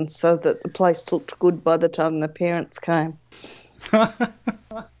children so that the place looked good by the time the parents came. Oh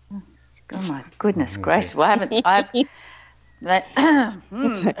my goodness gracious! Well,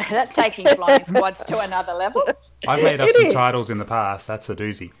 that's taking Flying Squads to another level. I've made up some titles in the past. That's a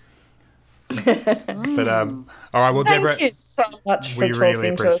doozy. But all right, well, Deborah, thank you so much for we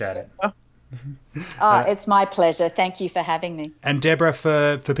really talking appreciate to it. It's my pleasure. Thank you for having me. And Deborah,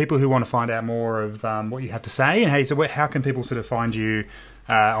 for people who want to find out more of what you have to say, and how can people sort of find you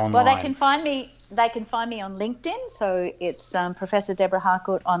online? Well, they can find me on LinkedIn. So it's Professor Deborah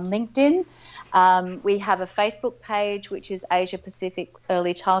Harcourt on LinkedIn. We have a Facebook page, which is Asia Pacific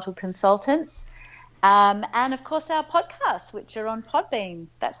Early Childhood Consultants. And, of course, our podcasts, which are on Podbean.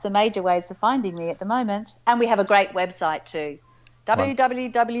 That's the major ways of finding me at the moment. And we have a great website too,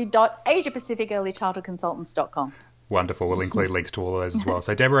 www.asiapacificearlychildhoodconsultants.com. Wonderful. We'll include links to all of those as well.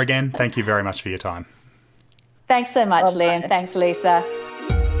 So, Deborah, again, thank you very much for your time. Thanks so much, Liam. Thanks, Lisa.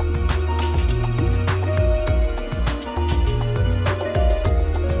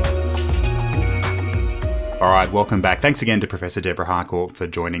 All right, welcome back. Thanks again to Professor Deborah Harcourt for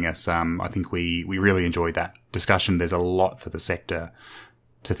joining us. I think we really enjoyed that discussion. There's a lot for the sector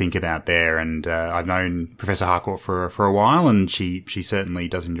to think about there, and I've known Professor Harcourt for a while, and she certainly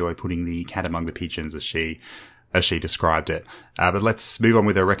does enjoy putting the cat among the pigeons, as she described it. But let's move on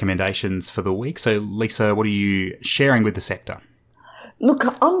with her recommendations for the week. So, Lisa, what are you sharing with the sector? Look,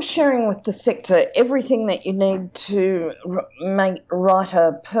 I'm sharing with the sector everything that you need to write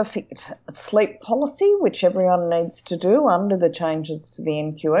a perfect sleep policy, which everyone needs to do under the changes to the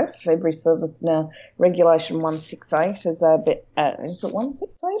NQF. Every service now, Regulation 168 is is it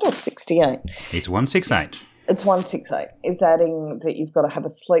 168 or 68? It's 168. It's 168. It's adding that you've got to have a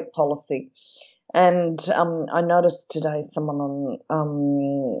sleep policy. And I noticed today someone on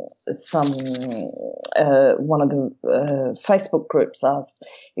one of the Facebook groups asked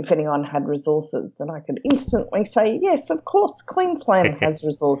if anyone had resources, and I could instantly say, yes, of course, Queensland has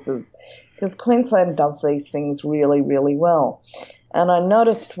resources, because Queensland does these things really, really well. And I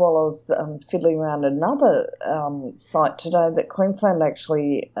noticed while I was fiddling around another site today that Queensland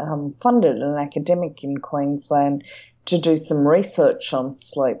actually funded an academic in Queensland to do some research on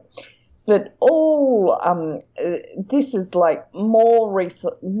sleep. But this is like more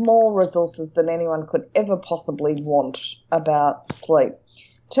resources than anyone could ever possibly want about sleep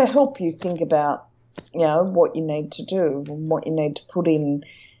to help you think about, what you need to do and what you need to put in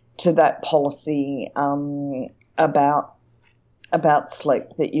to that policy about sleep,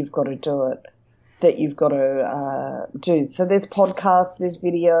 that you've got to do it, that you've got to do. So there's podcasts, there's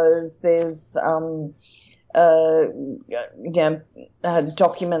videos, there's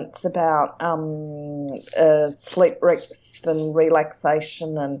documents about sleep rest and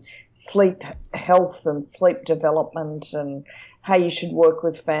relaxation and sleep health and sleep development and how you should work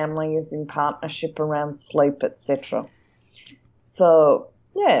with families in partnership around sleep, etc. So,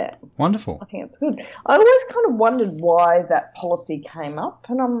 yeah. Wonderful. I think it's good. I always kind of wondered why that policy came up,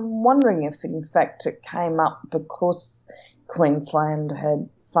 and I'm wondering if, in fact, it came up because Queensland had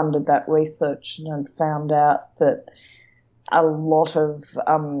funded that research and found out that a lot of,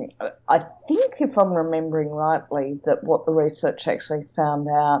 I think if I'm remembering rightly, that what the research actually found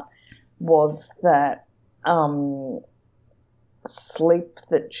out was that sleep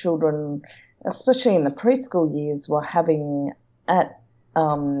that children, especially in the preschool years, were having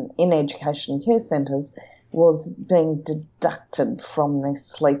in education care centres was being deducted from their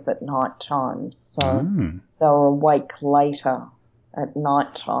sleep at night time. So they were awake later at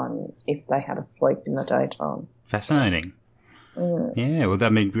night time if they had a sleep in the daytime. Fascinating. Yeah, well,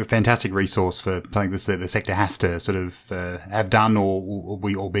 that means a fantastic resource for something that the sector has to sort of have done or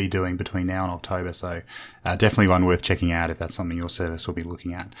be doing between now and October. So definitely one worth checking out if that's something your service will be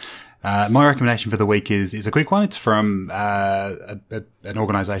looking at. My recommendation for the week is a quick one. It's from an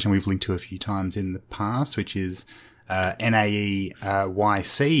organisation we've linked to a few times in the past, which is NAEYC,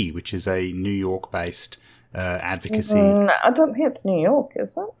 which is a New York-based advocacy. I don't think it's New York,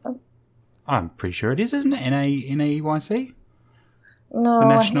 is it? I'm pretty sure it is, isn't it? NAEYC? No, the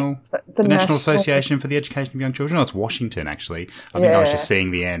National Association for the Education of Young Children. No, it's Washington, actually. I think I was just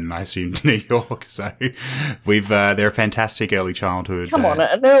seeing the N and I assumed New York. So they're a fantastic early childhood. Come on,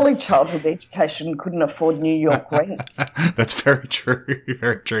 an early childhood education couldn't afford New York rents. That's very true.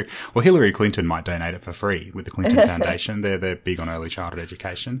 Very true. Well, Hillary Clinton might donate it for free with the Clinton Foundation. They're big on early childhood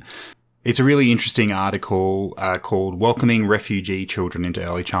education. It's a really interesting article called Welcoming Refugee Children into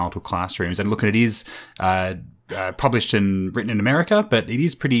Early Childhood Classrooms. And look, it is published and written in America, but it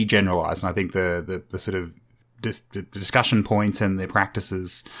is pretty generalised. And I think the sort of the discussion points and the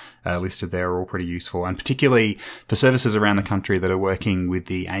practices listed there are all pretty useful. And particularly for services around the country that are working with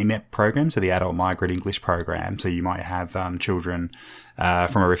the AMEP program, so the Adult Migrant English program. So you might have children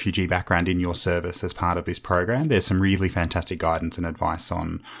from a refugee background in your service as part of this program. There's some really fantastic guidance and advice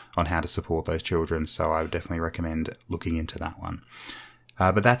on how to support those children. So I would definitely recommend looking into that one.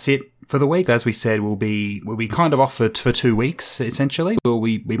 But that's it for the week. As we said, we'll be kind of off for 2 weeks, essentially.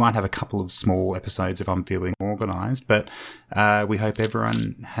 We might have a couple of small episodes if I'm feeling organised, but we hope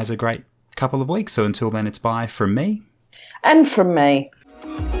everyone has a great couple of weeks. So until then, it's bye from me. And from me.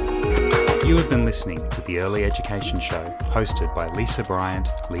 You have been listening to The Early Education Show, hosted by Lisa Bryant,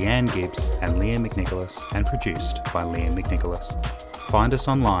 Leanne Gibbs and Liam McNicholas, and produced by Liam McNicholas. Find us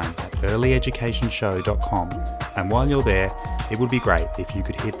online at earlyeducationshow.com, and while you're there, it would be great if you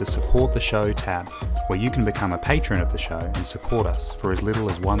could hit the Support the Show tab, where you can become a patron of the show and support us for as little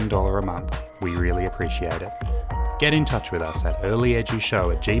as $1 a month. We really appreciate it. Get in touch with us at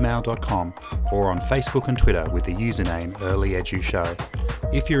earlyedushow@gmail.com or on Facebook and Twitter with the username earlyedushow.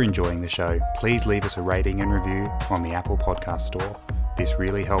 If you're enjoying the show, please leave us a rating and review on the Apple Podcast Store. This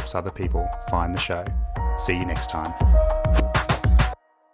really helps other people find the show. See you next time.